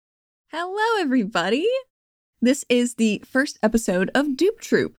Hello, everybody. This is the first episode of Dupe.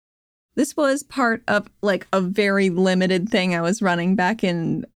 This was part of a very limited thing I was running back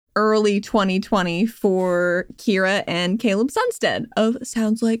in early 2020 for Kira and Caleb Sunstead of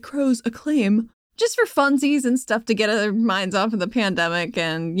Sounds Like Crow's acclaim, just for funsies and stuff to get our minds off of the pandemic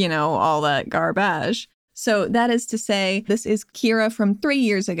and, all that garbage. So that is to say, this is Kira from 3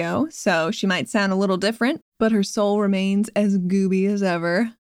 years ago, so she might sound a little different, but her soul remains as gooby as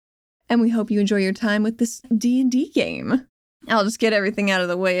ever. And we hope you enjoy your time with this D&D game. I'll just get everything out of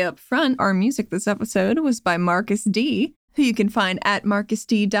the way up front. Our music this episode was by Marcus D, who you can find at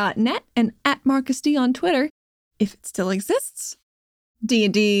marcusd.net and at marcusd on Twitter, if it still exists.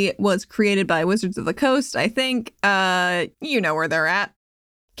 D&D was created by Wizards of the Coast, I think. You know where they're at.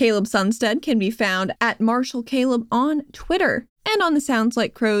 Caleb Sunstead can be found at MarshallCaleb on Twitter and on the Sounds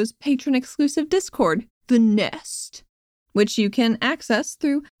Like Crow's patron-exclusive Discord, The Nest, which you can access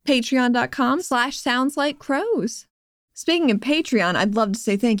through patreon.com/soundslikecrows. Speaking of Patreon, I'd love to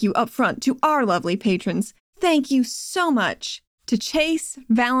say thank you up front to our lovely patrons. Thank you so much to Chase,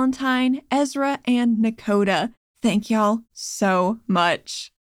 Valentine, Ezra, and Nakota. Thank y'all so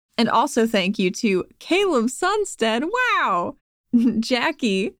much. And also thank you to Caleb Sunstead, wow,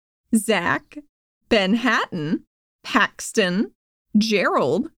 Jackie, Zach, Ben Hatton, Paxton,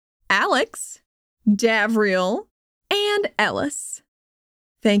 Gerald, Alex, Davriel, and Ellis.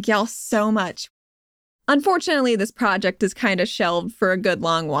 Thank y'all so much. Unfortunately, this project is kind of shelved for a good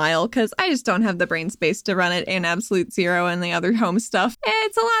long while because I just don't have the brain space to run it in Absolute Zero and the other home stuff.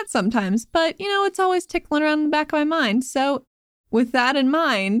 It's a lot sometimes, but it's always tickling around in the back of my mind. So with that in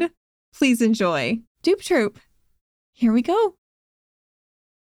mind, please enjoy Dupe Troop. Here we go.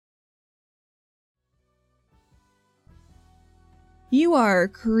 You are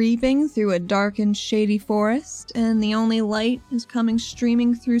creeping through a dark and shady forest, and the only light is coming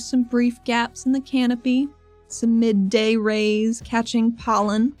streaming through some brief gaps in the canopy, some midday rays catching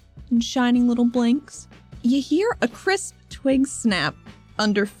pollen and shining little blinks. You hear a crisp twig snap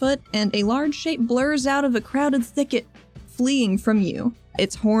underfoot, and a large shape blurs out of a crowded thicket, fleeing from you.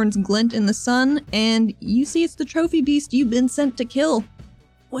 Its horns glint in the sun, and you see it's the trophy beast you've been sent to kill.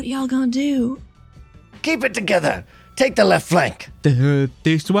 What y'all gonna do? Keep it together! Take the left flank.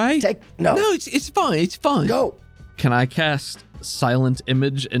 This way? No, it's fine. Go. Can I cast Silent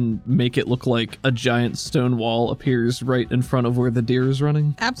Image and make it look like a giant stone wall appears right in front of where the deer is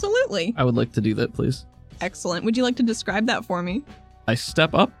running? Absolutely. I would like to do that, please. Excellent. Would you like to describe that for me? I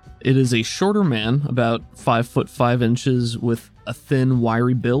step up. It is a shorter man, about 5'5" with a thin,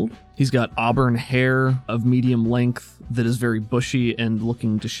 wiry build. He's got auburn hair of medium length that is very bushy and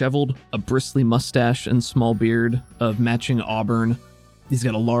looking disheveled, a bristly mustache and small beard of matching auburn. He's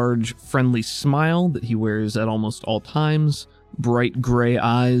got a large, friendly smile that he wears at almost all times, bright gray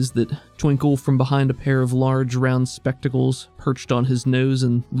eyes that twinkle from behind a pair of large, round spectacles perched on his nose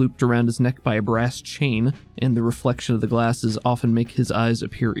and looped around his neck by a brass chain, and the reflection of the glasses often make his eyes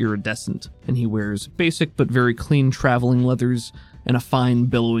appear iridescent. And he wears basic but very clean traveling leathers and a fine,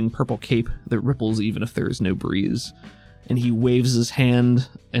 billowing purple cape that ripples even if there is no breeze. And he waves his hand,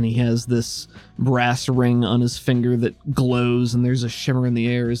 and he has this brass ring on his finger that glows, and there's a shimmer in the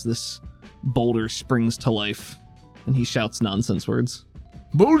air as this boulder springs to life. And he shouts nonsense words.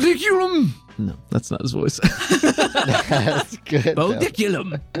 Boldiculum! No, that's not his voice. That's good.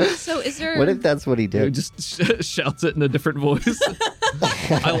 Boldiculum! So is there... What if that's what he did? He just shouts it in a different voice.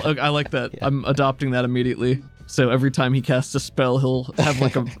 I like that. Yeah. I'm adopting that immediately. So every time he casts a spell, he'll have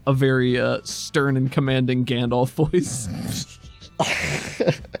like a very stern and commanding Gandalf voice.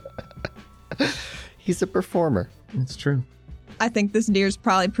 He's a performer. It's true. I think this deer's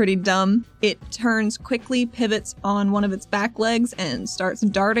probably pretty dumb. It turns quickly, pivots on one of its back legs, and starts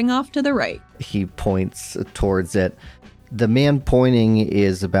darting off to the right. He points towards it. The man pointing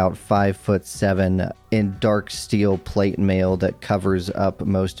is about 5'7" in dark steel plate mail that covers up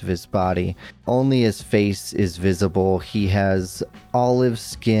most of his body. Only his face is visible. He has olive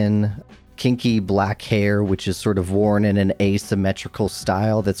skin, kinky black hair, which is sort of worn in an asymmetrical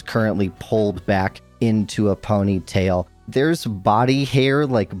style that's currently pulled back into a ponytail. There's body hair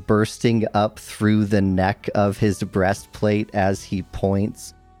bursting up through the neck of his breastplate as he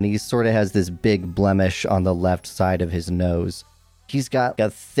points. And he sort of has this big blemish on the left side of his nose. He's got a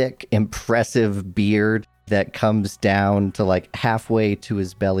thick, impressive beard that comes down to halfway to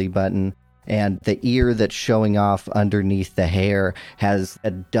his belly button. And the ear that's showing off underneath the hair has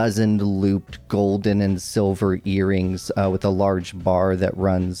a dozen looped golden and silver earrings with a large bar that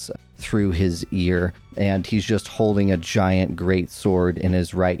runs through his ear. And he's just holding a giant greatsword in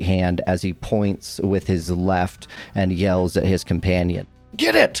his right hand as he points with his left and yells at his companion.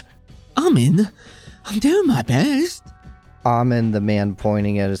 Get it! I'm doing my best. Amin, the man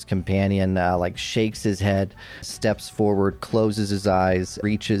pointing at his companion, shakes his head, steps forward, closes his eyes,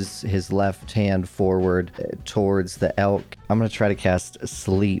 reaches his left hand forward towards the elk. I'm going to try to cast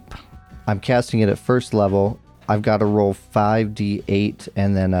Sleep. I'm casting it at first level. I've got to roll 5d8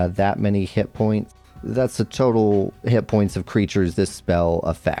 and then that many hit points. That's the total hit points of creatures this spell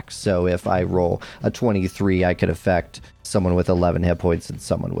affects. So if I roll a 23, I could affect someone with 11 hit points and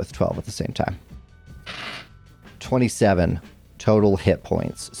someone with 12 at the same time. 27 total hit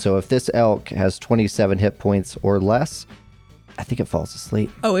points. So if this elk has 27 hit points or less, I think it falls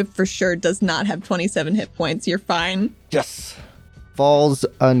asleep. Oh, it for sure does not have 27 hit points. You're fine. Yes. Falls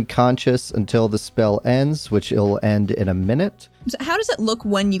unconscious until the spell ends, which it'll end in a minute. So how does it look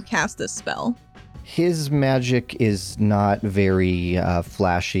when you cast this spell? His magic is not very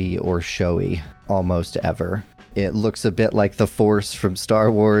flashy or showy, almost ever. It looks a bit like the Force from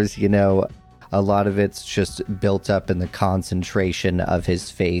Star Wars, you know. A lot of it's just built up in the concentration of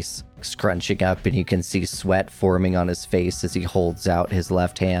his face, scrunching up, and you can see sweat forming on his face as he holds out his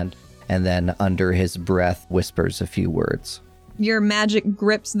left hand, and then under his breath whispers a few words. Your magic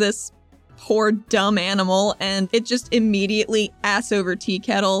grips this poor dumb animal, and it just immediately, ass over tea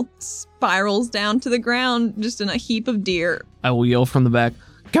kettle, spirals down to the ground, just in a heap of deer. I will yell from the back,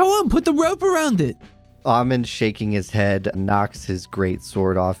 Go on, put the rope around it. Amin, shaking his head, knocks his great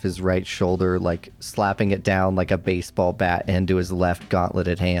sword off his right shoulder, slapping it down like a baseball bat into his left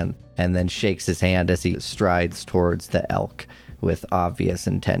gauntleted hand, and then shakes his hand as he strides towards the elk with obvious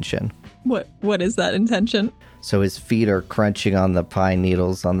intention. What is that intention? So his feet are crunching on the pine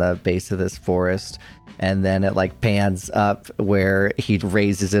needles on the base of this forest, and then it pans up where he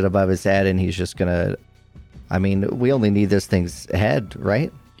raises it above his head, and he's just gonna... we only need this thing's head,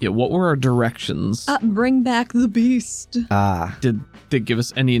 right? yeah, what were our directions? Bring back the beast. Did they give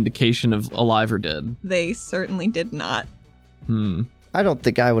us any indication of alive or dead? They certainly did not. I don't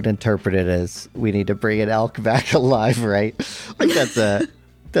think I would interpret it as we need to bring an elk back alive, right?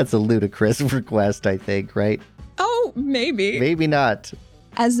 That's a ludicrous request, I think, right? Oh, maybe. Maybe not.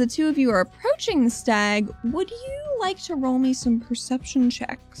 As the two of you are approaching the stag, would you like to roll me some perception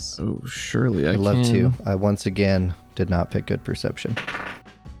checks? Oh, surely I I'd can. love to. I once again did not pick good perception.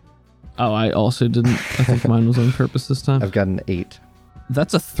 Oh, I also didn't. I think mine was on purpose this time. I've got an 8.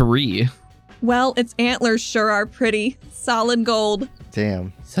 That's a 3. Well, its antlers sure are pretty. Solid gold.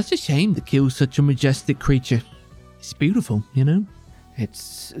 Damn. Such a shame to kill such a majestic creature. It's beautiful, you know? It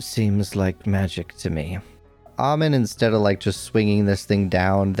seems like magic to me. Amin, instead of just swinging this thing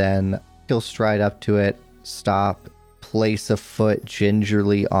down, then he'll stride up to it, stop, place a foot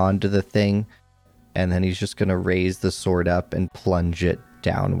gingerly onto the thing, and then he's just going to raise the sword up and plunge it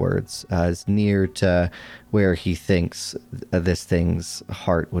downwards as near to where he thinks this thing's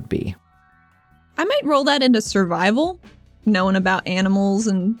heart would be. I might roll that into survival, knowing about animals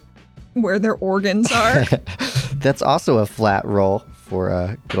and where their organs are. That's also a flat roll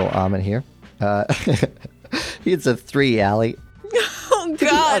for good old Amin here. It's a 3, Allie. Oh,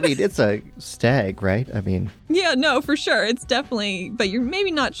 God. It's a stag, right? Yeah, no, for sure. It's definitely, but you're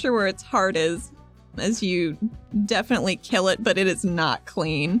maybe not sure where its heart is as you definitely kill it, but it is not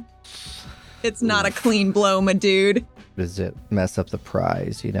clean. It's not a clean blow, my dude. Does it mess up the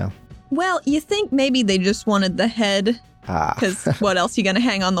prize, you know? Well, you think maybe they just wanted the head, because what else you gonna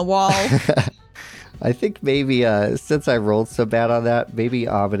hang on the wall? I think maybe since I rolled so bad on that, maybe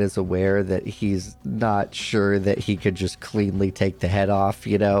Amin is aware that he's not sure that he could just cleanly take the head off,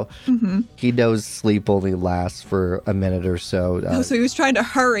 you know? Mm-hmm. He knows sleep only lasts for a minute or so. So he was trying to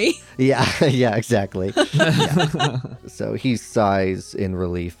hurry. Yeah, yeah, exactly. Yeah. So he sighs in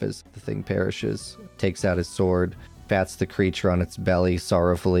relief as the thing perishes, takes out his sword, pats the creature on its belly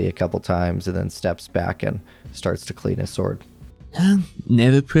sorrowfully a couple times, and then steps back and starts to clean his sword.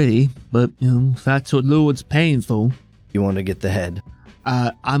 Never pretty, but if that's what Lord's paying for. You want to get the head?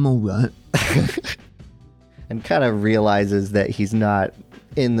 I'm alright. And kind of realizes that he's not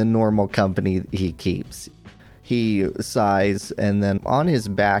in the normal company he keeps. He sighs, and then on his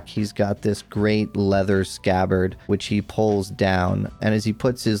back, he's got this great leather scabbard, which he pulls down. And as he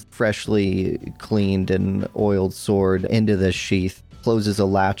puts his freshly cleaned and oiled sword into the sheath, closes a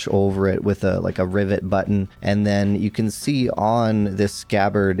latch over it with a rivet button, and then you can see on this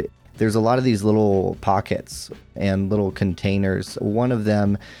scabbard there's a lot of these little pockets and little containers. One of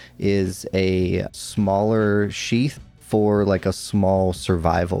them is a smaller sheath for like a small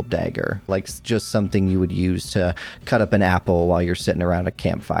survival dagger, like just something you would use to cut up an apple while you're sitting around a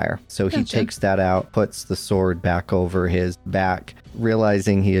campfire. So he takes that out, puts the sword back over his back,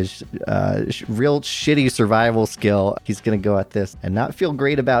 realizing he has real shitty survival skill. He's going to go at this and not feel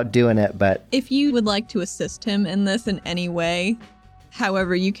great about doing it, but... If you would like to assist him in this in any way,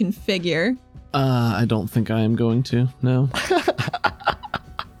 however you can figure... I don't think I am going to, no.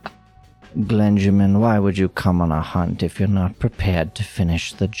 Glenjamin, why would you come on a hunt if you're not prepared to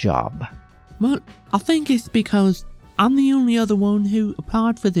finish the job? Well, I think it's because I'm the only other one who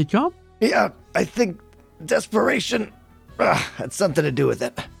applied for the job. Yeah, I think desperation had something to do with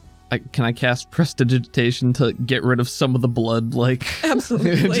it. Can I cast Prestidigitation to get rid of some of the blood, like...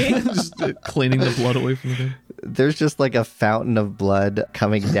 Absolutely. just cleaning the blood away from the guy? There's just like a fountain of blood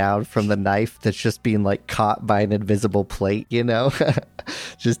coming down from the knife that's just being like caught by an invisible plate, you know?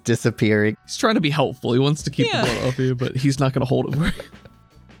 Just disappearing. He's trying to be helpful. He wants to keep the blood off you, but he's not going to hold it for you.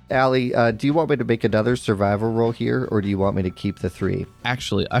 Allie, do you want me to make another survival roll here, or do you want me to keep the 3?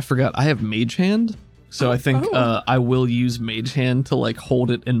 Actually, I forgot. I have Mage Hand, so I think I will use Mage Hand to like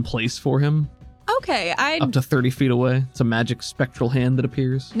hold it in place for him. Okay, Up to 30 feet away. It's a magic spectral hand that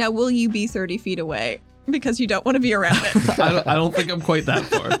appears. Now, will you be 30 feet away? Because you don't want to be around it. I don't think I'm quite that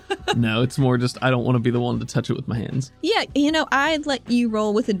far. No, it's more just I don't want to be the one to touch it with my hands. Yeah, I'd let you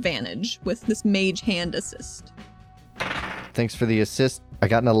roll with advantage with this mage hand assist. Thanks for the assist. I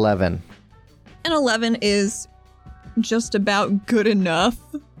got an 11. An 11 is just about good enough.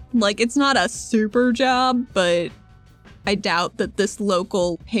 Like, it's not a super job, but I doubt that this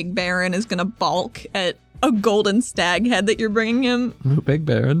local pig baron is going to balk at a golden stag head that you're bringing him. Ooh, big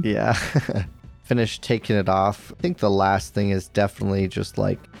baron. Yeah. Finish taking it off. I think the last thing is definitely just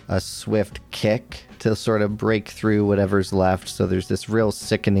like a swift kick to sort of break through whatever's left. So there's this real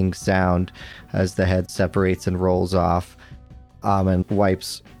sickening sound as the head separates and rolls off. And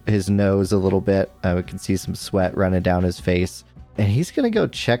wipes his nose a little bit. We can see some sweat running down his face. And he's going to go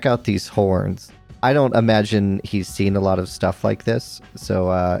check out these horns. I don't imagine he's seen a lot of stuff like this. So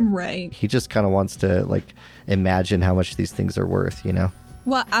right. He just kind of wants to like imagine how much these things are worth, you know?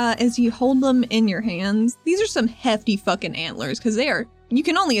 Well, as you hold them in your hands, these are some hefty fucking antlers because they are, you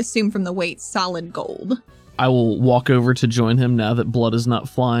can only assume from the weight, solid gold. I will walk over to join him now that blood is not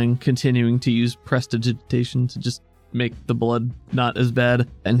flying, continuing to use Prestidigitation to just make the blood not as bad.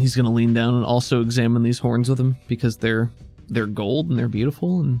 And he's going to lean down and also examine these horns with him because they're gold and they're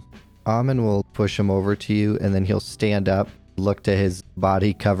beautiful. And Amon will push him over to you, and then he'll stand up, look to his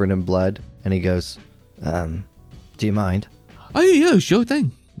body covered in blood, and he goes, do you mind? Oh, yeah, sure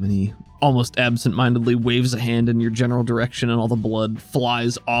thing. And he almost absent-mindedly waves a hand in your general direction, and all the blood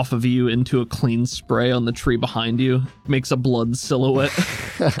flies off of you into a clean spray on the tree behind you. Makes a blood silhouette.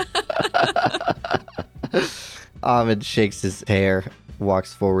 Ahmed shakes his hair,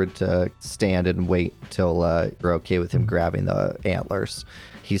 walks forward to stand and wait till you're okay with him grabbing the antlers.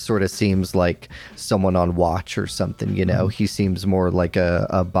 He sort of seems like someone on watch or something, you know? He seems more like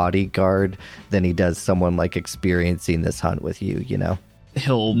a bodyguard than he does someone like experiencing this hunt with you, you know?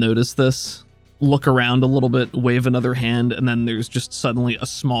 He'll notice this, look around a little bit, wave another hand, and then there's just suddenly a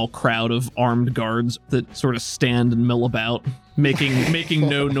small crowd of armed guards that sort of stand and mill about, making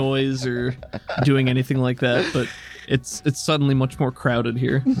no noise or doing anything like that, but it's suddenly much more crowded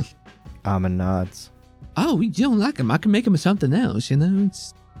here. Amon nods. Oh, you don't like him. I can make him something else, you know?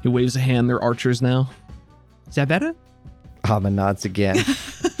 He waves a hand. They're archers now. Is that better? Amon nods again.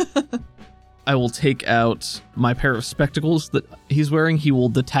 I will take out my pair of spectacles that he's wearing. He will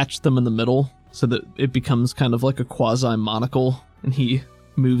detach them in the middle so that it becomes kind of like a quasi-monocle, and he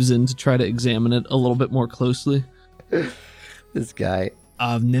moves in to try to examine it a little bit more closely. This guy.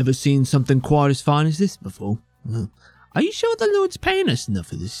 I've never seen something quite as fine as this before. Are you sure the Lord's paying us enough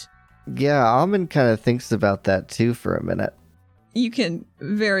for this? Yeah, Amon kind of thinks about that too for a minute. You can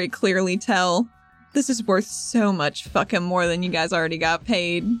very clearly tell this is worth so much fucking more than you guys already got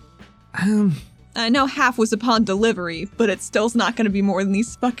paid. I know half was upon delivery, but it still's not going to be more than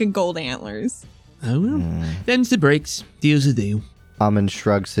these fucking gold antlers. Oh well, them's the breaks. Deal's a deal. Amon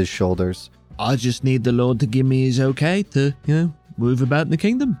shrugs his shoulders. I just need the Lord to give me his okay to, move about in the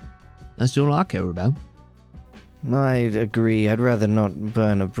kingdom. That's all I care about. I agree. I'd rather not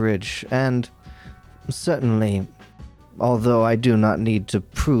burn a bridge. And certainly, although I do not need to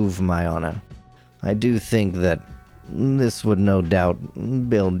prove my honor, I do think that this would no doubt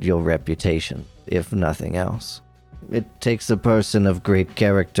build your reputation, if nothing else. It takes a person of great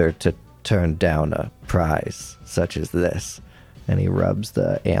character to turn down a prize such as this. And he rubs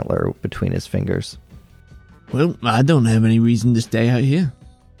the antler between his fingers. Well, I don't have any reason to stay out here.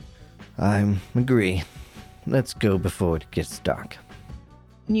 I agree. Let's go before it gets dark.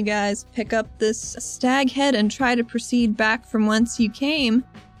 You guys pick up this stag head and try to proceed back from whence you came.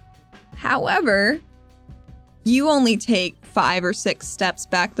 However, you only take 5 or 6 steps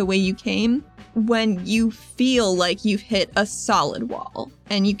back the way you came when you feel like you've hit a solid wall.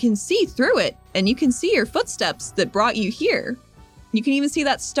 And you can see through it, and you can see your footsteps that brought you here. You can even see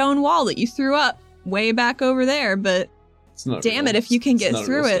that stone wall that you threw up way back over there, but damn it, if you can get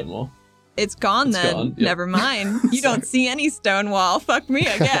through it. It's gone then. Gone. Yep. Never mind. You don't see any stone wall. Fuck me,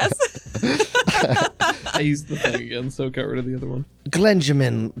 I guess. I used the thing again, so got rid of the other one.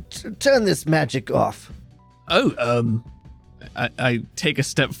 Glenjamin, turn this magic off. Oh, I take a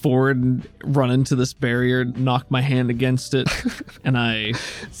step forward and run into this barrier, knock my hand against it, and I...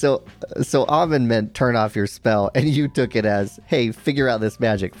 So Amon meant turn off your spell, and you took it as, hey, figure out this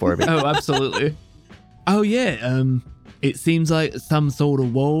magic for me. Oh, absolutely. Oh, yeah, it seems like some sort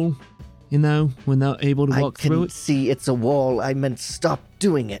of wall, you know, we're not able to walk through it. I can see it's a wall. I meant stop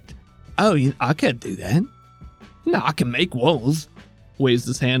doing it. Oh, I can't do that. No, I can make walls. Waves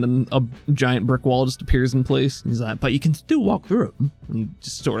his hand and a giant brick wall just appears in place. He's like, but you can still walk through them. And he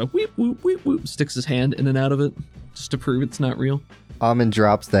just sort of whoop, whoop, whoop, whoop, sticks his hand in and out of it just to prove it's not real. Amon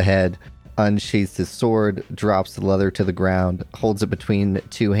drops the head, unsheaths his sword, drops the leather to the ground, holds it between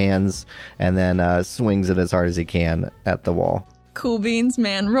 2 hands, and then swings it as hard as he can at the wall. Cool beans,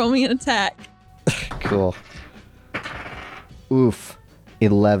 man. Roll me an attack. Cool. Oof.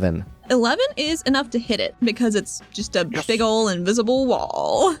 11. 11 is enough to hit it because it's just a big ol' invisible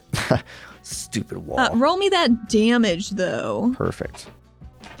wall. Stupid wall. Roll me that damage, though. Perfect.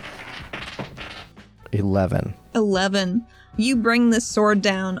 11. 11. You bring this sword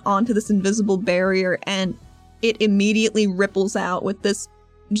down onto this invisible barrier, and it immediately ripples out with this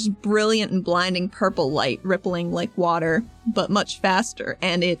just brilliant and blinding purple light rippling like water, but much faster.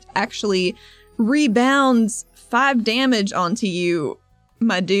 And it actually rebounds 5 damage onto you,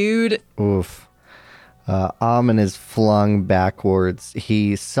 my dude. Oof. Amon is flung backwards.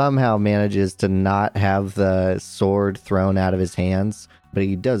 He somehow manages to not have the sword thrown out of his hands, but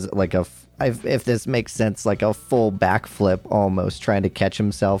he does like if this makes sense, like a full backflip almost, trying to catch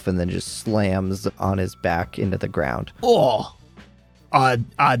himself, and then just slams on his back into the ground. Oh, I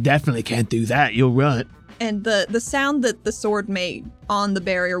definitely can't do that. You're right. And the sound that the sword made on the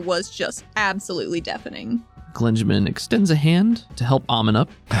barrier was just absolutely deafening. Glenjamin extends a hand to help Amon up.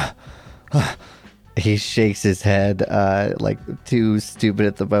 He shakes his head, like too stupid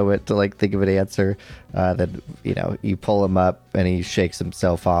at the moment to like think of an answer. Then, you pull him up and he shakes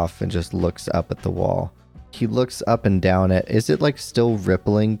himself off and just looks up at the wall. He looks up and down it. Is it like still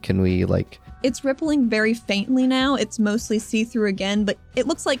rippling? Can we like... It's rippling very faintly now. It's mostly see-through again, but it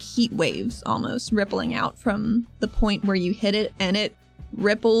looks like heat waves almost rippling out from the point where you hit it, and it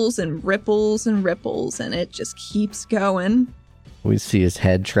ripples and ripples and ripples, and it just keeps going. We see his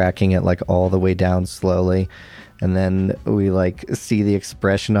head tracking it like all the way down slowly, and then we like see the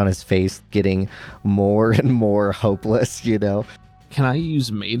expression on his face getting more and more hopeless, Can I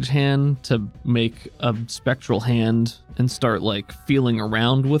use Mage Hand to make a spectral hand and start like feeling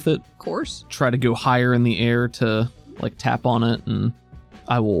around with it? Of course. Try to go higher in the air to like tap on it, and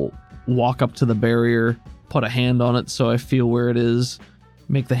I will walk up to the barrier, put a hand on it so I feel where it is,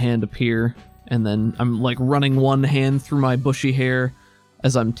 make the hand appear, and then I'm like running one hand through my bushy hair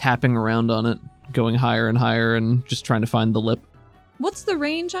as I'm tapping around on it, going higher and higher and just trying to find the lip. What's the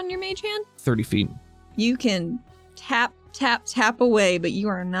range on your Mage Hand? 30 feet. You can tap away, but you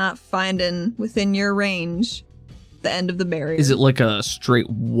are not finding within your range the end of the barrier. Is it like a straight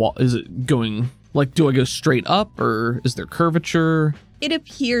wall? Is it going, like, do I go straight up, or is there curvature? It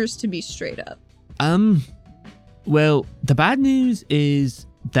appears to be straight up. Well, the bad news is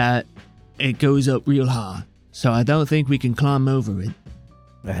that it goes up real high, so I don't think we can climb over it.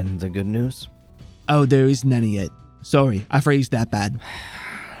 And the good news? Oh, there isn't any yet. Sorry, I phrased that bad.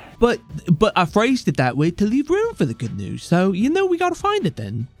 But I phrased it that way to leave room for the good news. So, we gotta find it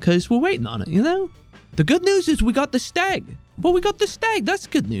then, because we're waiting on it, The good news is we got the stag. Well, we got the stag. That's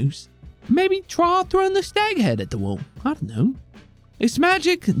good news. Maybe try throwing the stag head at the wall. I don't know. It's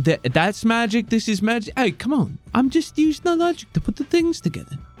magic. That's magic. This is magic. Hey, come on. I'm just using the logic to put the things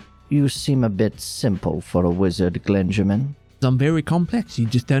together. You seem a bit simple for a wizard, Glenjamin. I'm very complex. You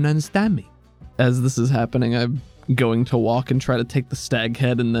just don't understand me. As this is happening, I'm going to walk and try to take the stag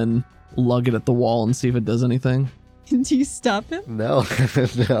head and then lug it at the wall and see if it does anything. Do you stop him? No,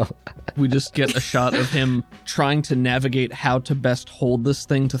 no. We just get a shot of him trying to navigate how to best hold this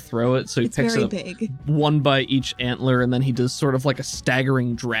thing to throw it. So he picks it up big. One by each antler, and then he does sort of like a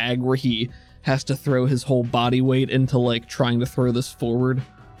staggering drag where he has to throw his whole body weight into like trying to throw this forward.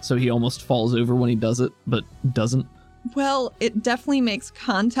 so he almost falls over when he does it, but doesn't. Well, it definitely makes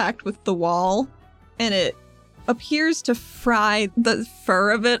contact with the wall, and it appears to fry the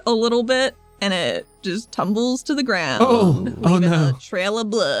fur of it a little bit, and it just tumbles to the ground. Leaving no. a trail of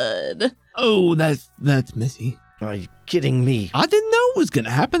blood. Oh, that's messy. Are you kidding me? I didn't know it was going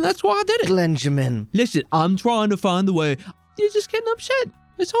to happen. That's why I did it. Glenjamin, Listen, I'm trying to find a way. You're just getting upset.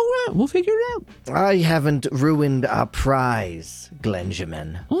 It's all right. We'll figure it out. I haven't ruined our prize,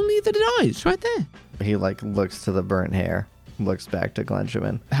 Glenjamin. Oh, neither did I. It's right there. He looks to the burnt hair, looks back to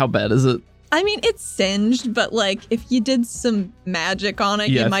Glenjamin. How bad is it? I mean, it's singed, but if you did some magic on it,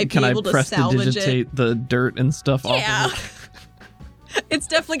 you might be able to salvage it. Can I prestidigitate the dirt and stuff off of it? It's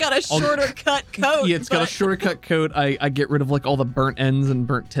definitely got a shorter cut coat. Yeah, it's got a shorter cut coat. I get rid of all the burnt ends and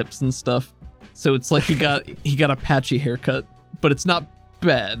burnt tips and stuff. So it's like he got a patchy haircut, but it's not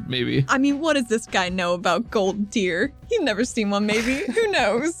bad, maybe. I mean, what does this guy know about gold deer? He's never seen one, maybe. Who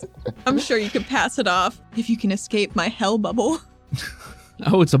knows? I'm sure you could pass it off if you can escape my hell bubble.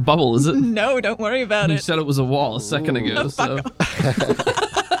 Oh, it's a bubble, is it? No, don't worry about You it. said it was a wall a second ago, Oh, so.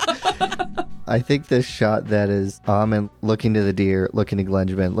 I think this shot that is Amon looking to the deer, looking to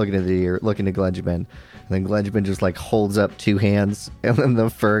Glenjamin, looking to the deer, looking to Glenjamin, and then Glenjamin just holds up two hands, and then the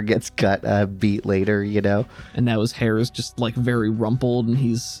fur gets cut a beat later, And now his hair is just very rumpled, and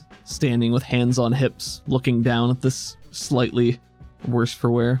he's standing with hands on hips, looking down at this slightly worse for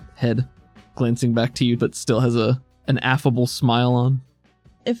wear head, glancing back to you, but still has an affable smile on.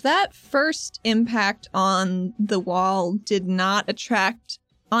 If that first impact on the wall did not attract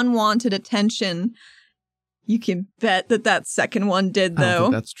unwanted attention, you can bet that second one did, I don't though.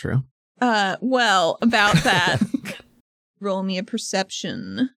 think that's true. Well, about that. Roll me a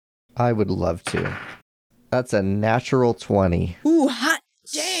perception. I would love to. That's a natural 20. Ooh, hot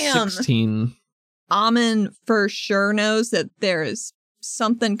damn! 16. Amon for sure knows that there is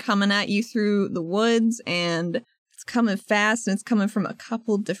something coming at you through the woods, and it's coming fast, and it's coming from a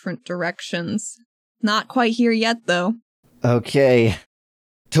couple different directions. Not quite here yet, though. Okay.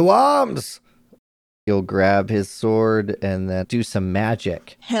 To arms! He'll grab his sword and then do some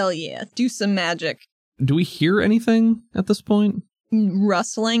magic. Hell yeah, do some magic. Do we hear anything at this point?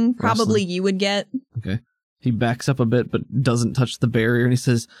 Rustling, probably you would get. Okay. He backs up a bit, but doesn't touch the barrier, and he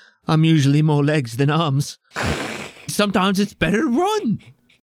says, I'm usually more legs than arms. Sometimes it's better to run.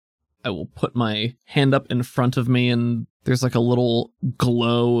 I will put my hand up in front of me, and there's a little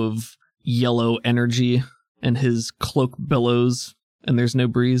glow of yellow energy, and his cloak billows, and there's no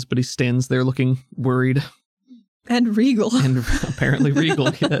breeze, but he stands there looking worried. And regal. And apparently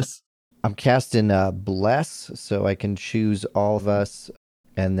regal, yes. I'm casting Bless, so I can choose all of us,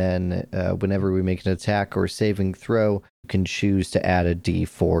 and then whenever we make an attack or saving throw, you can choose to add a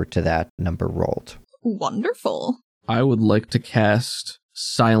D4 to that number rolled. Wonderful. I would like to cast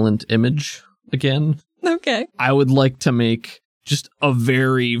Silent Image again. Okay. I would like to make just a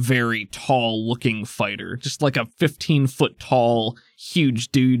very, very tall looking fighter. Just like a 15-foot tall, huge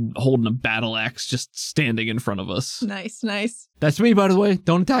dude holding a battle axe just standing in front of us. Nice, nice. That's me, by the way.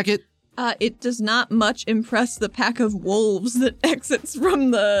 Don't attack it. It does not much impress the pack of wolves that exits from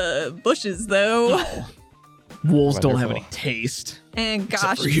the bushes, though. Oh. Wolves don't have Wonderful. any taste. And Except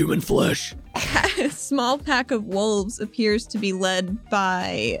gosh, for human flesh. a small pack of wolves appears to be led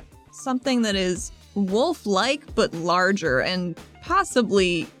by something that is wolf-like but larger and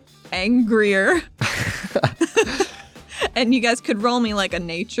possibly angrier. And you guys could roll me a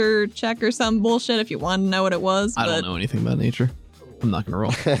nature check or some bullshit if you want to know what it was. I don't know anything about nature. I'm not going to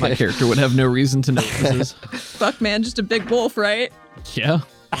roll. My character would have no reason to know what this is. Fuck, man, just a big wolf, right? Yeah.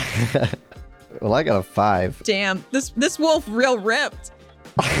 Well, I got a 5. Damn, this wolf real ripped.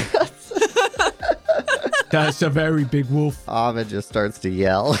 That's a very big wolf. Amon just starts to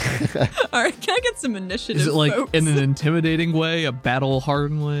yell. All right, can I get some initiative, Is it folks? in an intimidating way, a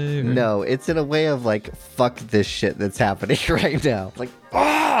battle-hardened way? Or? No, it's in a way of fuck this shit that's happening right now.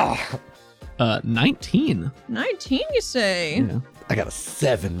 Ah! 19. 19, you say? Yeah. I got a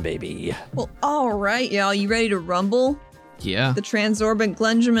 7, baby. Well, all right, y'all. You ready to rumble? Yeah. The Transorbit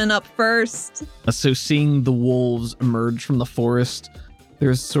Glenjamin up first. So seeing the wolves emerge from the forest,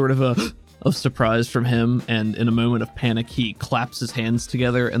 there's sort of a surprise from him, and in a moment of panic, he claps his hands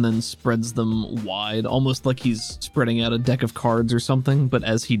together and then spreads them wide, almost like he's spreading out a deck of cards or something. But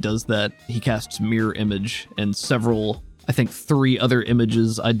as he does that, he casts Mirror Image, and several, I think 3 other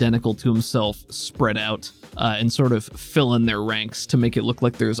images identical to himself spread out and sort of fill in their ranks to make it look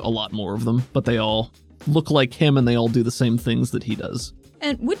like there's a lot more of them, but they all look like him and they all do the same things that he does.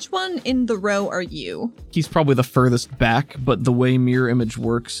 And which one in the row are you? He's probably the furthest back, but the way mirror image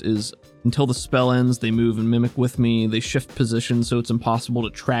works is until the spell ends, they move and mimic with me. They shift position, so it's impossible to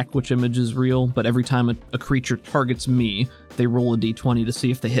track which image is real, but every time a creature targets me, they roll a d20 to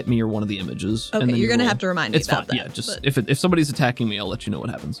see if they hit me or one of the images. Okay, and then you're going to roll. have to remind me It's about fine. that. Yeah, just but- if somebody's attacking me, I'll let you know what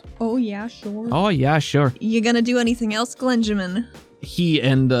happens. Oh, yeah, sure. Oh, yeah, sure. You going to do anything else, Glenjamin? He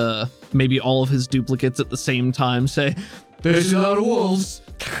and maybe all of his duplicates at the same time say, "There's a lot of wolves."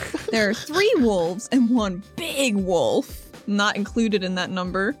 There are 3 wolves and 1 big wolf. Not included in that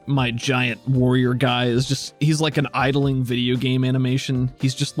number. My giant warrior guy he's like an idling video game animation.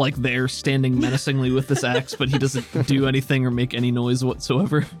 He's just like there standing menacingly with this axe, but he doesn't do anything or make any noise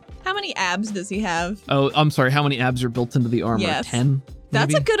whatsoever. How many abs does he have? Oh, I'm sorry. How many abs are built into the armor? Yes. 10?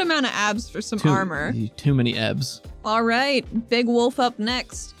 That's maybe? a good amount of abs for some armor. Too many abs. All right, big wolf up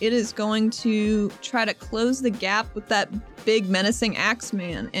next. It is going to try to close the gap with that big menacing axe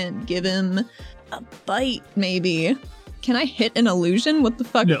man and give him a bite, maybe. Can I hit an illusion? What the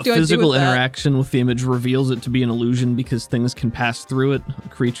fuck No, do I do physical with that? interaction with the image reveals it to be an illusion because things can pass through it. A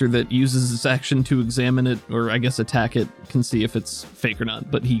creature that uses its action to examine it, or I guess attack it, can see if it's fake or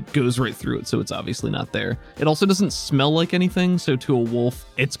not, but he goes right through it, so it's obviously not there. It also doesn't smell like anything, so to a wolf,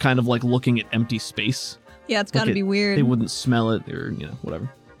 it's kind of like looking at empty space. Yeah, it's gotta be weird. They wouldn't smell it, or, whatever.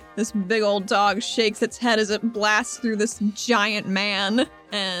 This big old dog shakes its head as it blasts through this giant man,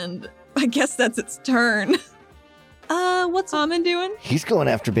 and I guess that's its turn. What's Amin doing? He's going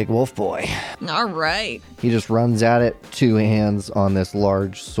after Big Wolf Boy. All right. He just runs at it, 2 hands on this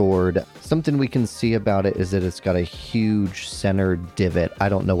large sword. Something we can see about it is that it's got a huge center divot. I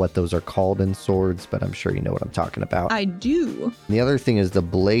don't know what those are called in swords, but I'm sure you know what I'm talking about. I do. The other thing is the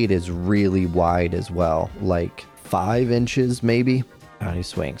blade is really wide as well, like 5 inches maybe. Oh, he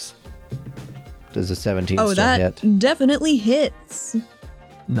swings. Does a 17 Oh, still that hit? definitely hits.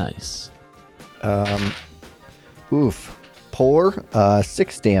 Nice. Oof. Poor.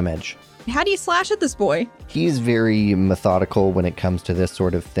 6 damage. How do you slash at this boy? He's very methodical when it comes to this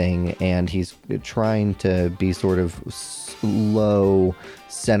sort of thing, and he's trying to be sort of slow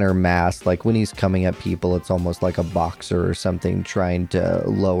center mass. Like when he's coming at people, it's almost like a boxer or something, trying to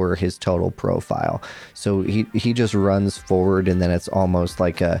lower his total profile. So he just runs forward, and then it's almost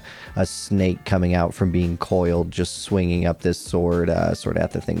like a snake coming out from being coiled, just swinging up this sword sort of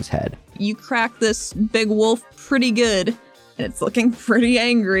at the thing's head. You crack this big wolf pretty good. And it's looking pretty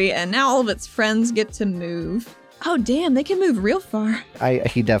angry, and now all of its friends get to move. Oh, damn, they can move real far.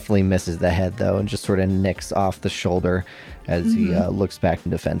 He definitely misses the head, though, and just sort of nicks off the shoulder as he looks back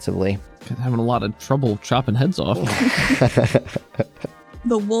defensively. Having a lot of trouble chopping heads off.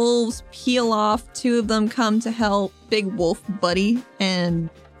 The wolves peel off. 2 of them come to help Big Wolf Buddy, and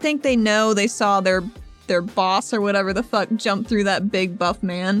think they know they saw their boss or whatever the fuck jump through that big buff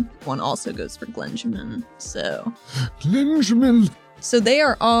man. One also goes for Glenjamin. So they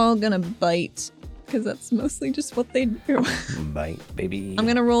are all gonna bite, because that's mostly just what they do. Bite, baby. I'm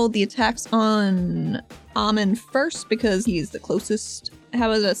gonna roll the attacks on Amin first because he's the closest. How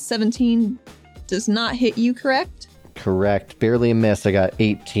about a 17? Does not hit you, correct? Correct. Barely a miss. I got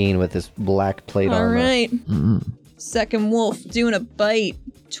 18 with this black plate All armor. right. Mm. Second wolf doing a bite.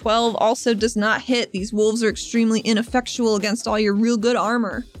 12 also does not hit. These wolves are extremely ineffectual against all your real good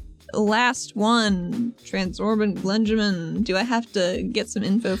armor. Last one, Transorbent Glenjamin. Do I have to get some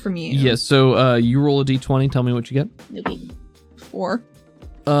info from you? Yeah, so you roll a d20, tell me what you get. Okay. 4.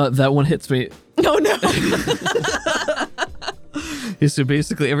 That one hits me. Oh no. Yeah, so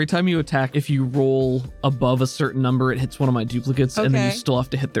basically, every time you attack, if you roll above a certain number, it hits one of my duplicates, and then you Okay. still have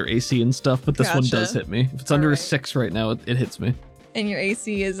to hit their AC and stuff, but this one Gotcha. does hit me. If it's under a Alright. 6 right now, it hits me. And your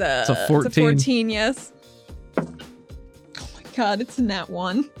AC is It's a 14. It's a 14, yes. Oh my god, it's a nat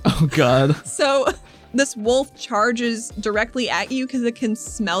 1. Oh, God. So this wolf charges directly at you because it can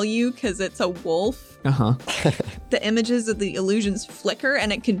smell you because it's a wolf. Uh-huh. The images of the illusions flicker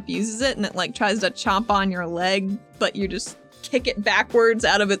and it confuses it and it like tries to chomp on your leg, but you just kick it backwards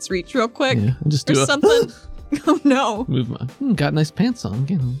out of its reach real quick Yeah, I'll just or do a something. Oh no. move my... got nice pants on.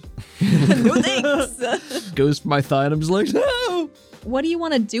 No thanks. Goes for my thigh, and I'm just like, no! What do you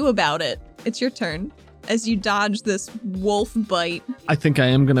want to do about it? It's your turn. As you dodge this wolf bite. I think I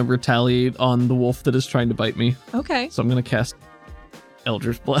am going to retaliate on the wolf that is trying to bite me. Okay. So I'm going to cast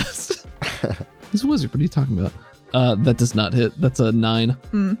Eldritch Blast. He's a wizard. What are you talking about? That does not hit. That's a 9.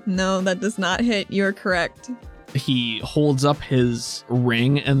 No, that does not hit. You're correct. He holds up his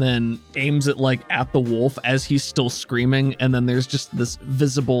ring and then aims it like at the wolf as he's still screaming. And then there's just this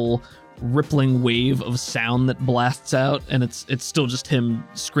visible rippling wave of sound that blasts out. And it's still just him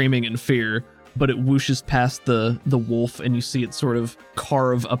screaming in fear. but it whooshes past the wolf, and you see it sort of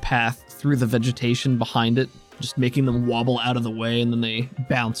carve a path through the vegetation behind it, just making them wobble out of the way, and then they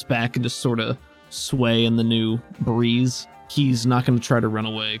bounce back and just sort of sway in the new breeze. He's not going to try to run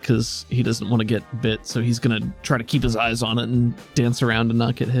away because he doesn't want to get bit, so he's going to try to keep his eyes on it and dance around and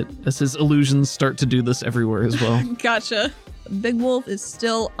not get hit, as his illusions start to do this everywhere as well. Gotcha. Big Wolf is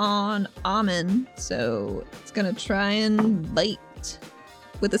still on Amin, so it's going to try and bite.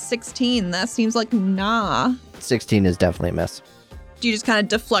 With a 16, that seems like nah. 16 is definitely a miss. Do you just kind of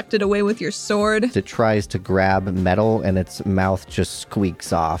deflect it away with your sword? It tries to grab metal and its mouth just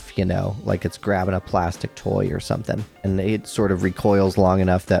squeaks off, like it's grabbing a plastic toy or something. And it sort of recoils long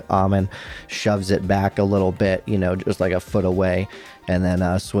enough that Amin shoves it back a little bit, just like a foot away, and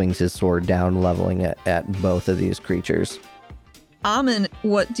then swings his sword down, leveling it at both of these creatures. Amin,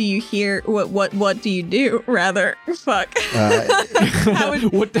 what do you hear? What do you do? Rather, fuck. How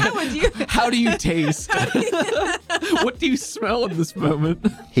do you taste? What do you smell in this moment?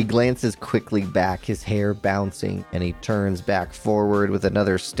 He glances quickly back, his hair bouncing, and he turns back forward with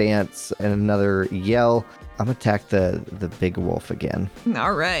another stance and another yell. I'm gonna attack the big wolf again.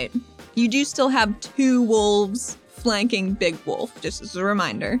 All right. You do still have 2 wolves flanking Big Wolf, just as a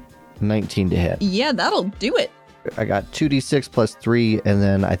reminder. 19 to hit. Yeah, that'll do it. I got 2d6 plus 3, and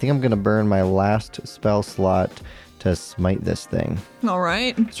then I think I'm going to burn my last spell slot to smite this thing. All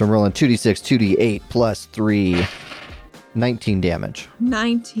right. So I'm rolling 2d6, 2d8 plus 3, 19 damage.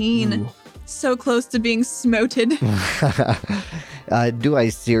 19. Ooh. So close to being smoted. Do I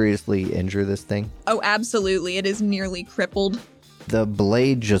seriously injure this thing? Oh, absolutely. It is nearly crippled. The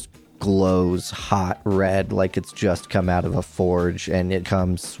blade just glows hot red like it's just come out of a forge, and it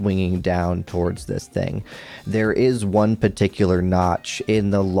comes swinging down towards this thing. There is one particular notch in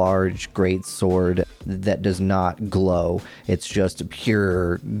the large great sword that does not glow. It's just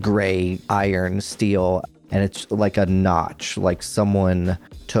pure gray iron steel, and it's like a notch, like someone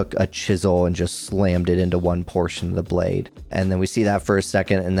took a chisel and just slammed it into one portion of the blade. And then we see that for a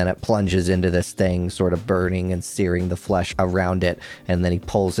second, and then it plunges into this thing, sort of burning and searing the flesh around it, and then he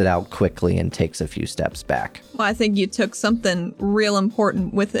pulls it out quickly and takes a few steps back. Well, I think you took something real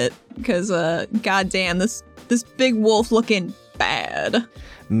important with it, because goddamn, this big wolf looking bad.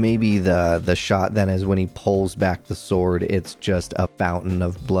 Maybe the shot then is when he pulls back the sword, it's just a fountain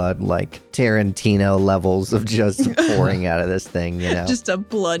of blood, like Tarantino levels of just pouring out of this thing, Just a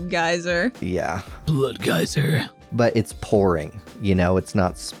blood geyser. Yeah. Blood geyser. But it's pouring, it's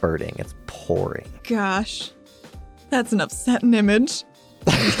not spurting, it's pouring. Gosh, that's an upsetting image.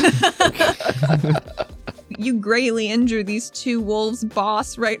 You greatly injure these 2 wolves'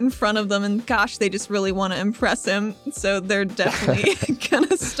 boss right in front of them, and gosh, they just really want to impress him, so they're definitely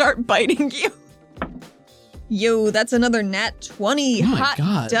gonna start biting you. Yo, that's another nat 20. Oh my hot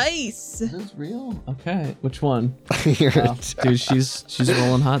God. Dice. Is this real? Okay. Which one? Oh, dude, she's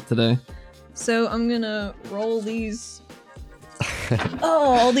rolling hot today. So I'm gonna roll these.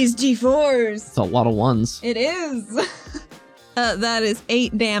 All these D4s. It's a lot of ones. It is. That is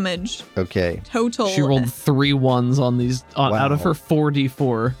 8 damage. Okay. Total. She rolled 3 1s on these out of her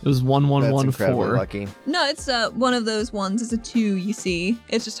 4d4. It was 1 1 That's 1 incredibly 4. lucky. No, it's one of those ones. It's a 2, you see.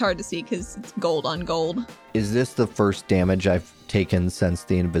 It's just hard to see because it's gold on gold. Is this the first damage I've taken since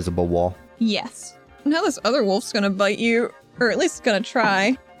the invisible wall? Yes. Now this other wolf's gonna bite you, or at least it's gonna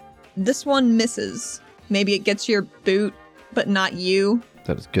try. This one misses. Maybe it gets your boot, but not you.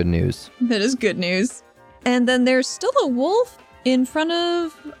 That is good news. That is good news. And then there's still a wolf in front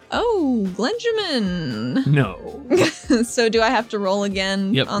of, Glenjamin. No. So do I have to roll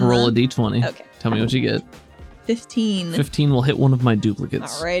again? Yep, roll a d20. Okay. Tell me what you get. 15. 15 will hit one of my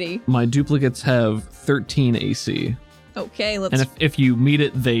duplicates. Alrighty. My duplicates have 13 AC. Okay, let's... And if you meet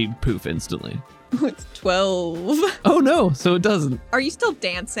it, they poof instantly. It's 12. Oh no, so it doesn't. Are you still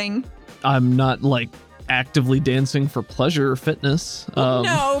dancing? I'm not, actively dancing for pleasure or fitness.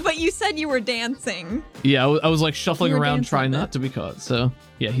 No, but you said you were dancing. Yeah, I was shuffling You were around dancing trying a bit. not to be caught. So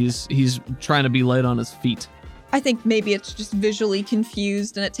yeah, he's trying to be light on his feet. I think maybe it's just visually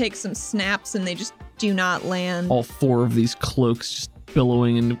confused and it takes some snaps and they just do not land. All 4 of these cloaks just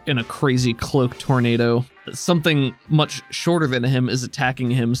billowing in a crazy cloak tornado. Something much shorter than him is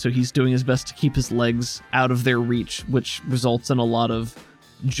attacking him, so he's doing his best to keep his legs out of their reach, which results in a lot of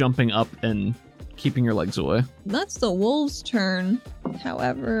jumping up and keeping your legs away. That's the wolf's turn.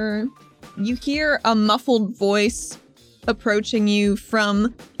 However, you hear a muffled voice approaching you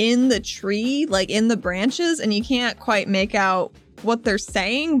from in the tree, in the branches, and you can't quite make out what they're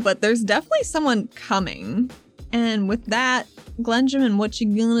saying, but there's definitely someone coming. And with that, Glenjamin, what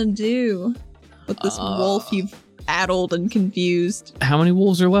you gonna do with this wolf you've addled and confused? How many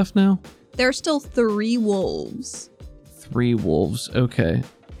wolves are left now? There are still 3 wolves. 3 wolves. Okay.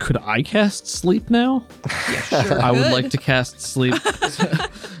 Could I cast sleep now? Yeah, sure. I would like to cast sleep.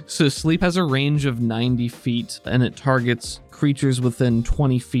 So sleep has a range of 90 feet, and it targets creatures within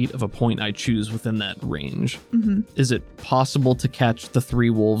 20 feet of a point I choose within that range. Mm-hmm. Is it possible to catch the 3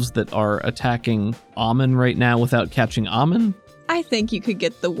 wolves that are attacking Amen right now without catching Amen? I think you could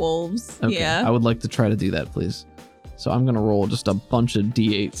get the wolves. Okay. Yeah. I would like to try to do that, please. So I'm going to roll just a bunch of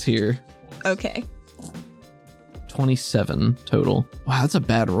d8s here. Okay. 27 total. Wow, that's a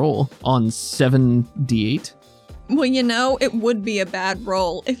bad roll on 7d8. Well, it would be a bad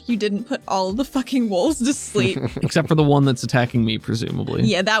roll if you didn't put all the fucking wolves to sleep. Except for the one that's attacking me, presumably.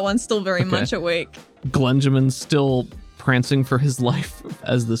 Yeah, that one's still very much awake. Glenjamin's still prancing for his life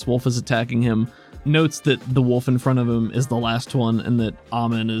as this wolf is attacking him. Notes that the wolf in front of him is the last one and that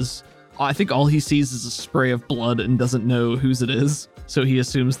Amen is... I think all he sees is a spray of blood and doesn't know whose it is. So he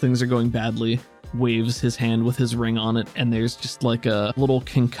assumes things are going badly. Waves his hand with his ring on it, and there's just like a little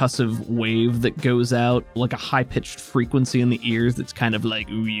concussive wave that goes out, like a high-pitched frequency in the ears that's kind of like,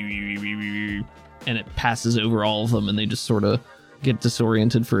 and it passes over all of them, and they just sort of get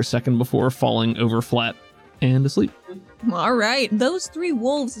disoriented for a second before falling over flat and asleep. All right, those 3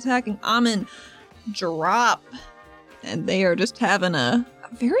 wolves attacking Amen drop, and they are just having a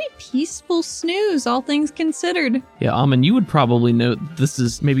very peaceful snooze, all things considered. Yeah, Amen, you would probably note this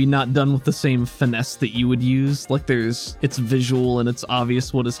is maybe not done with the same finesse that you would use. Like it's visual and it's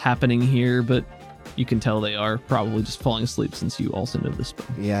obvious what is happening here, but you can tell they are probably just falling asleep since you also know this spell.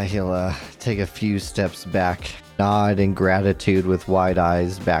 Yeah, he'll take a few steps back, nod in gratitude with wide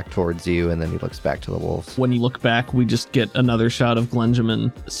eyes back towards you, and then he looks back to the wolves. When you look back, we just get another shot of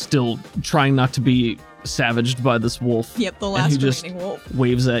Glenjamin still trying not to be savaged by this wolf. Yep, the And last he just remaining wolf.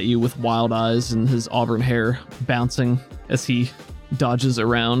 waves at you with wild eyes and his auburn hair bouncing as he dodges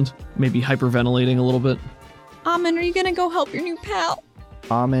around, maybe hyperventilating a little bit. Amen, are you gonna go help your new pal?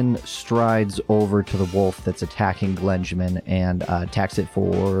 Amen strides over to the wolf that's attacking Glenjamin and attacks it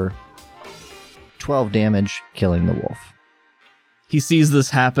for 12 damage, killing the wolf. He sees this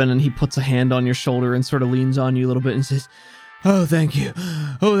happen and he puts a hand on your shoulder and sort of leans on you a little bit and says, "Oh, thank you.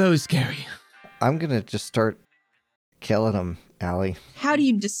 Oh, that was scary." I'm gonna just start killing him, Allie. How do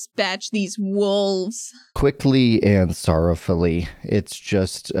you dispatch these wolves? Quickly and sorrowfully. It's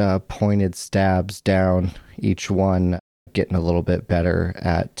just pointed stabs down, each one getting a little bit better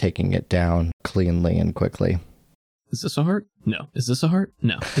at taking it down cleanly and quickly. Is this a heart? No. Is this a heart?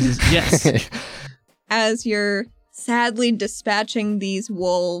 No. Is this... Yes. As you're sadly dispatching these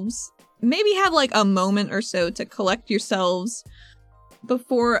wolves, maybe have like a moment or so to collect yourselves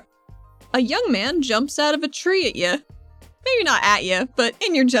before a young man jumps out of a tree at you. Maybe not at you, but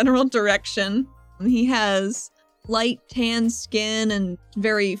in your general direction. He has light tan skin and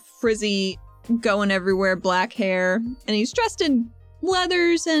very frizzy, going everywhere black hair. And he's dressed in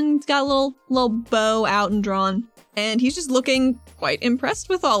leathers and he's got a little bow out and drawn. And he's just looking quite impressed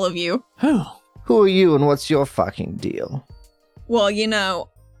with all of you. Oh. Who are you and what's your fucking deal? Well,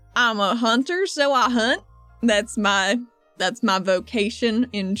 I'm a hunter, so I hunt. That's my vocation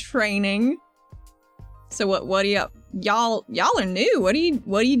in training. So what do y'all are new. What are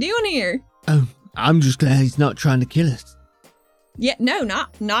you doing here? Oh, I'm just glad he's not trying to kill us. Yeah, no,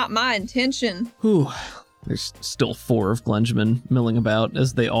 not my intention. Whew. There's still 4 of Glenjamin milling about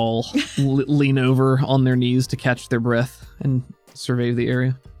as they all lean over on their knees to catch their breath and survey the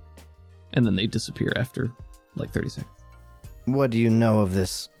area. And then they disappear after like 30 seconds. What do you know of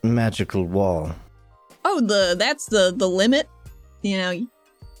this magical wall? Oh, that's the limit.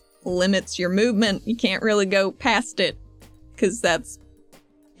 Limits your movement. You can't really go past it. 'Cause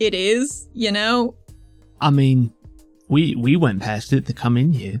it is. I mean, we went past it to come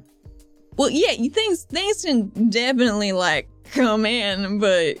in here. Well, yeah, things can definitely come in,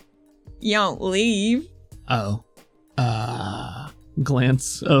 but you don't leave. Oh.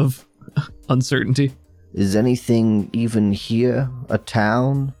 Glance of uncertainty. Is anything even here? A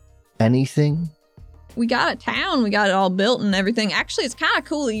town? Anything? We got a town, we got it all built and everything. Actually, it's kind of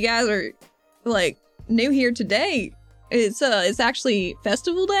cool that you guys are new here today. It's actually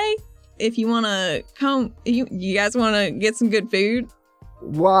festival day. If you want to come, you guys want to get some good food.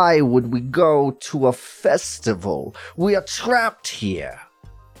 Why would we go to a festival? We are trapped here.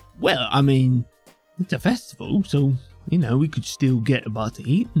 Well, I mean, it's a festival, so, we could still get a bite to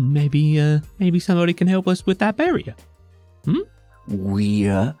eat, and maybe somebody can help us with that barrier.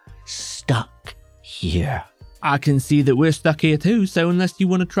 We're stuck here. I can see that we're stuck here too, so unless you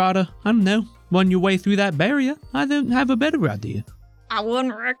want to try to, run your way through that barrier, I don't have a better idea. I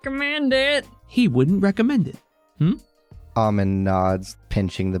wouldn't recommend it. He wouldn't recommend it. Amon nods,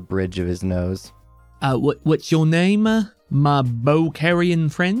 pinching the bridge of his nose. What's your name, my bow-carrying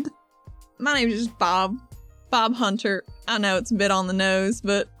friend? My name's just Bob. Bob Hunter. I know it's a bit on the nose,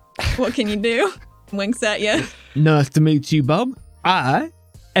 but what can you do? Winks at you. Nice to meet you, Bob. I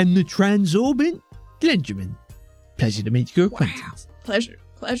am the Transorbit Glenjamin. Pleasure to make your acquaintance. Wow.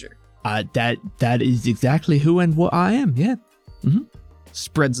 Pleasure. That is exactly who and what I am, yeah. Mm-hmm.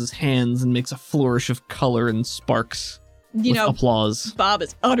 Spreads his hands and makes a flourish of color and sparks. You know, applause. Bob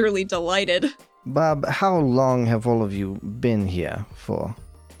is utterly delighted. Bob, how long have all of you been here for?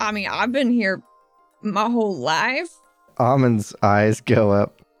 I mean, I've been here my whole life. Amon's eyes go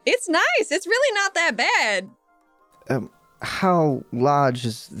up. It's nice. It's really not that bad. How large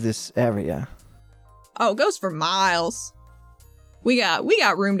is this area? Oh, it goes for miles. We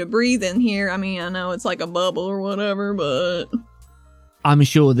got room to breathe in here. I mean, I know it's like a bubble or whatever, but I'm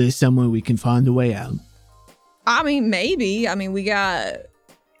sure there's somewhere we can find a way out. I mean, maybe. I mean, we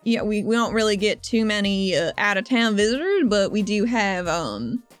don't really get too many out-of-town visitors, but we do have,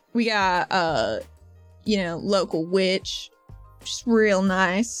 we got, local witch. Just real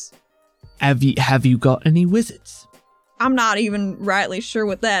nice. Have you got any wizards? I'm not even rightly sure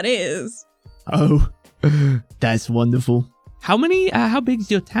what that is. Oh, that's wonderful. How big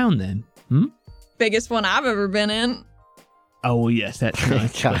is your town then? Biggest one I've ever been in. Oh, yes, that's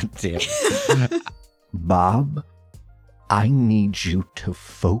nice. God damn. Bob, I need you to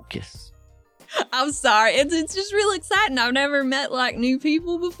focus. I'm sorry. It's just real exciting. I've never met like new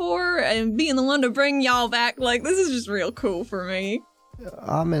people before, and being the one to bring y'all back, like this is just real cool for me.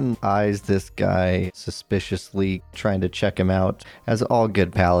 Amon eyes this guy suspiciously, trying to check him out, as all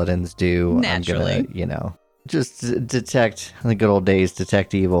good paladins do. Naturally. I'm gonna, just detect the good old days,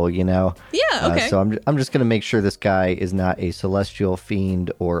 detect evil, Yeah, okay. So I'm just gonna make sure this guy is not a celestial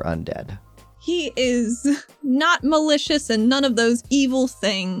fiend or undead. He is not malicious and none of those evil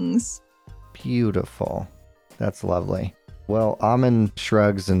things. Beautiful. That's lovely. Well, Amon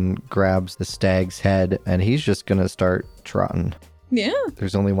shrugs and grabs the stag's head, and he's just gonna start trotting. Yeah.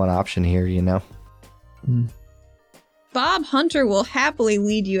 There's only one option here, Bob Hunter will happily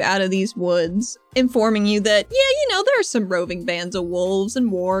lead you out of these woods, informing you that, there are some roving bands of wolves and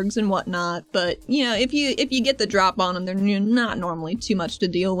wargs and whatnot, but, if you get the drop on them, they're not normally too much to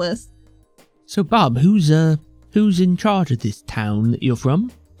deal with. So, Bob, who's in charge of this town that you're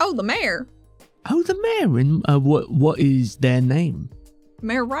from? Oh, the mayor. Oh, the mayor, and what is their name?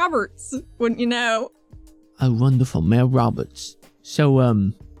 Mayor Roberts, wouldn't you know? Oh, wonderful, Mayor Roberts. So, are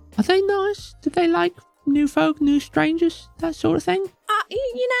they nice? Do they like new folk, new strangers, that sort of thing?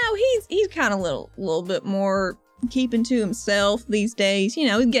 He's kind of little bit more keeping to himself these days.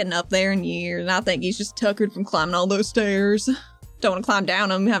 He's getting up there in years, and I think he's just tuckered from climbing all those stairs. Don't want to climb down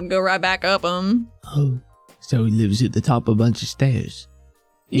them, have to go right back up them. Oh, so he lives at the top of a bunch of stairs.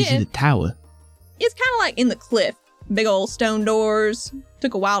 Is it a tower? It's kind of like in the cliff. Big old stone doors.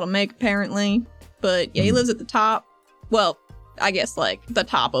 Took a while to make, apparently. But yeah, he lives at the top. Well, I guess like the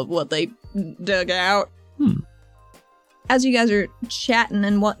top of what they dug out. As you guys are chatting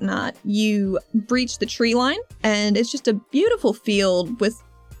and whatnot, you breach the tree line, and it's just a beautiful field with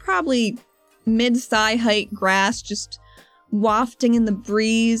probably mid-thigh height grass just wafting in the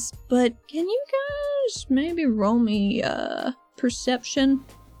breeze. But can you guys maybe roll me perception?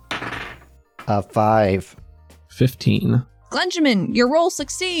 5. 15. Glenjamin, your roll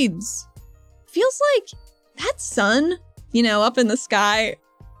succeeds. Feels like that sun, up in the sky,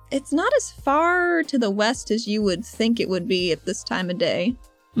 it's not as far to the west as you would think it would be at this time of day.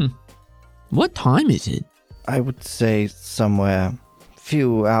 What time is it? I would say somewhere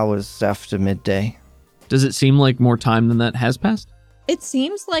few hours after midday. Does it seem like more time than that has passed? It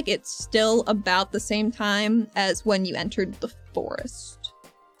seems like it's still about the same time as when you entered the forest.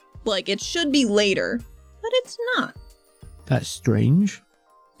 Like, it should be later, but it's not. That's strange.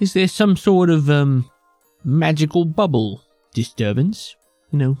 Is there some sort of, magical bubble disturbance?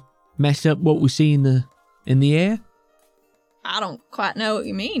 Mess up what we see in the air? I don't quite know what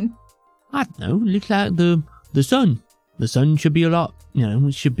you mean. I don't know. Looks like the sun. The sun should be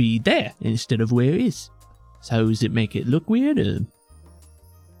it should be there instead of where it is. So does it make it look weird?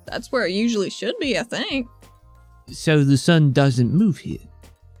 That's where it usually should be, I think. So the sun doesn't move here?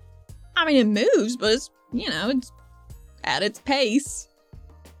 I mean, it moves, but it's, it's at its pace.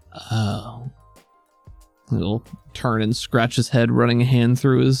 Oh. He'll turn and scratch his head, running a hand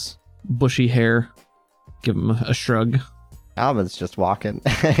through his bushy hair. Give him a shrug. Almon's just walking,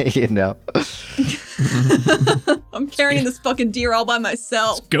 I'm carrying this fucking deer all by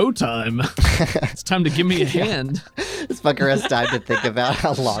myself. It's go time. It's time to give me a hand. This fucker has time to think about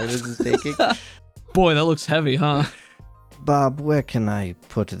how long this is taking. Boy, that looks heavy, huh? Bob, where can I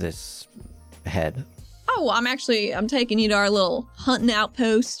put this head? Oh, I'm taking you to our little hunting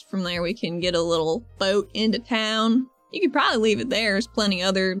outpost. From there we can get a little boat into town. You could probably leave it there. There's plenty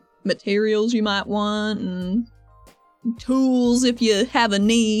other materials you might want and tools if you have a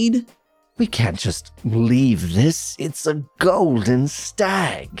need. We can't just leave this. It's a golden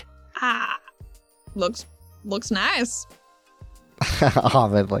stag. Ah, looks nice.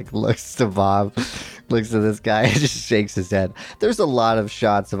 Ahmed looks to Bob, looks at this guy, and just shakes his head. There's a lot of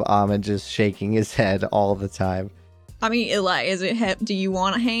shots of Ahmed just shaking his head all the time. I mean, do you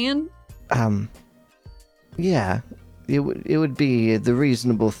want a hand? Yeah. It would be the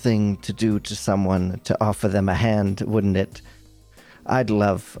reasonable thing to do to someone to offer them a hand, wouldn't it? I'd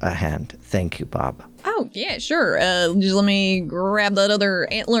love a hand. Thank you, Bob. Oh, yeah, sure. Just let me grab that other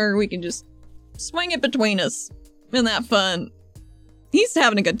antler. We can just swing it between us. Isn't that fun? He's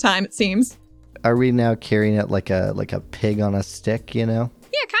having a good time, it seems. Are we now carrying it like a pig on a stick, you know?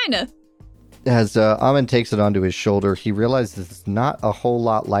 Yeah, kinda. As Amon takes it onto his shoulder, he realizes it's not a whole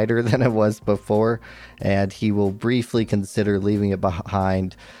lot lighter than it was before, and he will briefly consider leaving it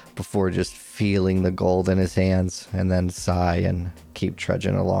behind before just feeling the gold in his hands, and then sigh and keep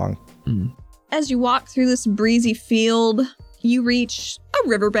trudging along. As you walk through this breezy field, you reach a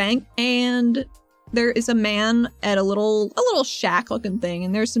riverbank, and there is a man at a little shack-looking thing,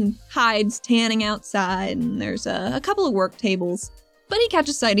 and there's some hides tanning outside, and there's a couple of work tables. But he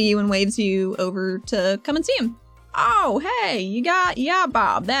catches sight of you and waves you over to come and see him. Oh, hey, yeah,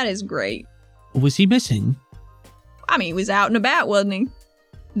 Bob, that is great. Was he missing? I mean, he was out and about, wasn't he?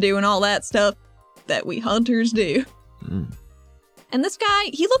 Doing all that stuff that we hunters do. And this guy,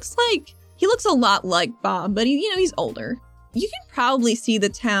 he looks a lot like Bob, but he's older. You can probably see the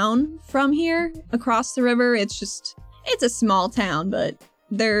town from here across the river. It's a small town, but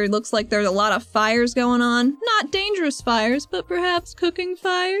there looks like there's a lot of fires going on. Not dangerous fires, but perhaps cooking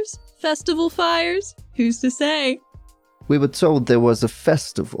fires, festival fires. Who's to say? We were told there was a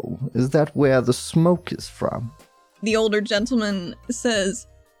festival. Is that where the smoke is from? The older gentleman says,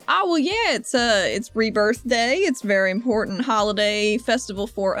 "Oh, well, yeah, it's Rebirth Day. It's a very important holiday festival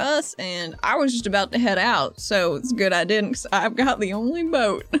for us, and I was just about to head out, so it's good I didn't, 'cause I've got the only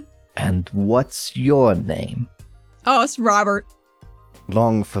boat." And what's your name? Oh, it's Robert.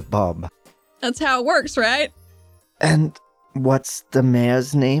 Long for Bob. That's how it works, right? And what's the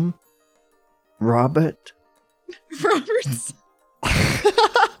mayor's name? Robert? Robert's.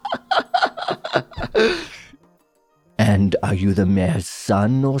 And are you the mayor's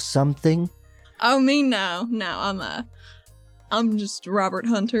son or something? Oh, me? No, I'm just Robert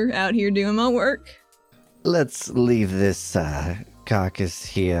Hunter out here doing my work. Let's leave this carcass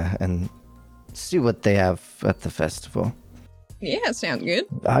here and see what they have at the festival. Yeah, sounds good.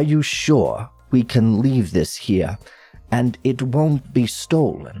 Are you sure we can leave this here and it won't be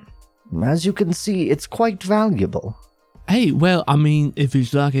stolen? As you can see, it's quite valuable. Hey, well, I mean, if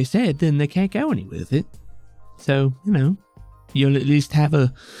it's like I said, then they can't go anywhere with it. So, you'll at least have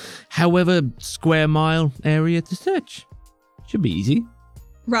a however square mile area to search. Should be easy.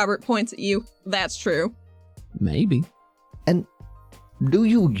 Robert points at you. That's true. Maybe. And do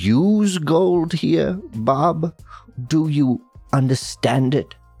you use gold here, Bob? Do you understand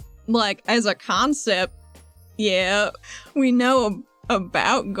it? Like, as a concept, yeah, we know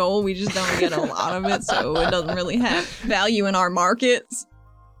about gold. We just don't get a lot of it, so it doesn't really have value in our markets.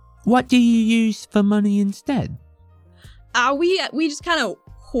 What do you use for money instead? We just kind of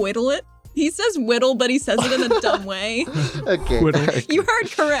whittle it. He says whittle, but he says it in a dumb way. Okay. You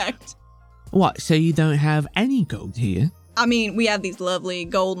heard correct. What, so you don't have any gold here? I mean, we have these lovely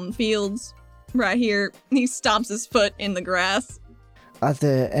golden fields right here. He stomps his foot in the grass. Are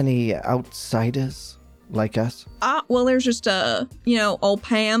there any outsiders like us? Well, there's just, old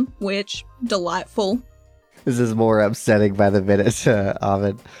Pam, which, delightful. This is more upsetting by the minute,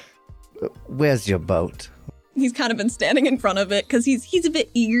 Ahmed. Where's your boat? He's kind of been standing in front of it because he's a bit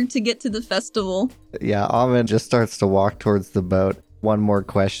eager to get to the festival. Yeah, Ahmed just starts to walk towards the boat. One more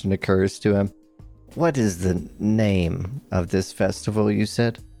question occurs to him. What is the name of this festival, you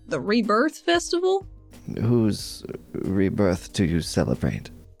said? The Rebirth Festival? Whose rebirth do you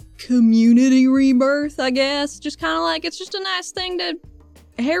celebrate? Community rebirth, I guess. Just kind of like, it's just a nice thing to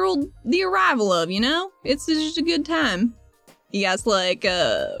herald the arrival of, It's just a good time. You guys like,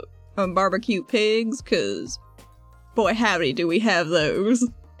 barbecue pigs? Because, boy, howdy, do we have those.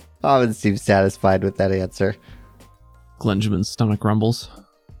 Ahmed seems satisfied with that answer. Glenjamin's stomach rumbles.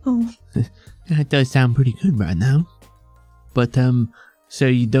 Oh. That does sound pretty good right now. But, so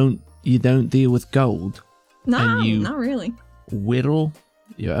you don't deal with gold? No, and you not really. Whittle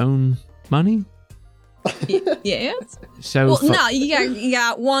your own money? Yeah. So Well, no, you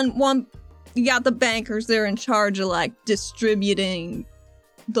got one. You got the bankers. They're in charge of like distributing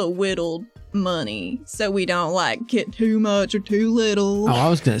the whittled money, so we don't like get too much or too little. Oh, I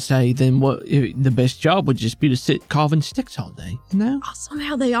was gonna say then what the best job would just be to sit carving sticks all day, you know? Oh,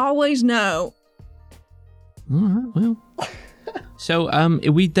 somehow they always know. All right, well. So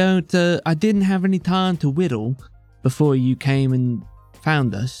we don't. I didn't have any time to whittle before you came and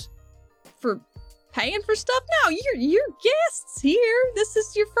found us. For paying for stuff? No, you're guests here. This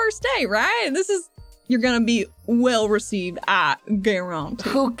is your first day, right? You're gonna be well received, I guarantee.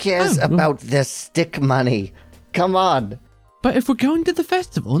 Who cares about this stick money? Come on. But if we're going to the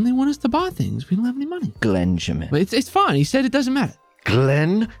festival and they want us to buy things, we don't have any money. Glenjamin. But it's fine. He said it doesn't matter.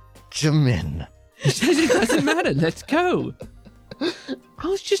 Glenjamin. He says it doesn't matter. Let's go. I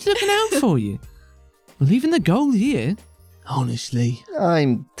was just looking out for you. We're leaving the gold here. Honestly.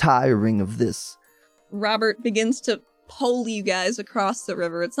 I'm tiring of this. Robert begins to pole you guys across the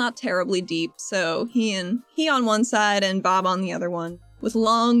river. It's not terribly deep, so he on one side and Bob on the other one, with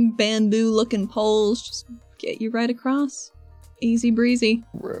long bamboo-looking poles, just get you right across. Easy breezy.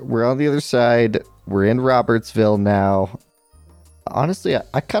 We're on the other side. We're in Robertsville now. Honestly,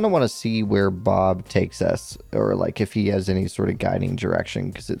 I kind of want to see where Bob takes us, or like if he has any sort of guiding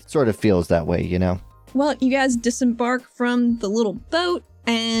direction, because it sort of feels that way, you know? Well, you guys disembark from the little boat,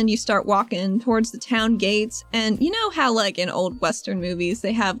 and you start walking towards the town gates. And you know how, like, in old Western movies,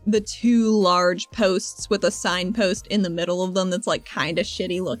 they have the two large posts with a signpost in the middle of them that's, like, kind of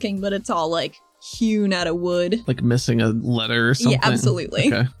shitty looking, but it's all, like, hewn out of wood. Like missing a letter or something? Yeah,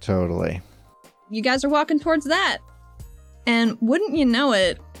 absolutely. Okay. Totally. You guys are walking towards that. And wouldn't you know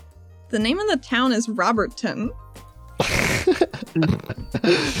it, the name of the town is Robertton.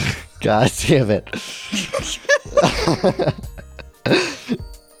 God damn it.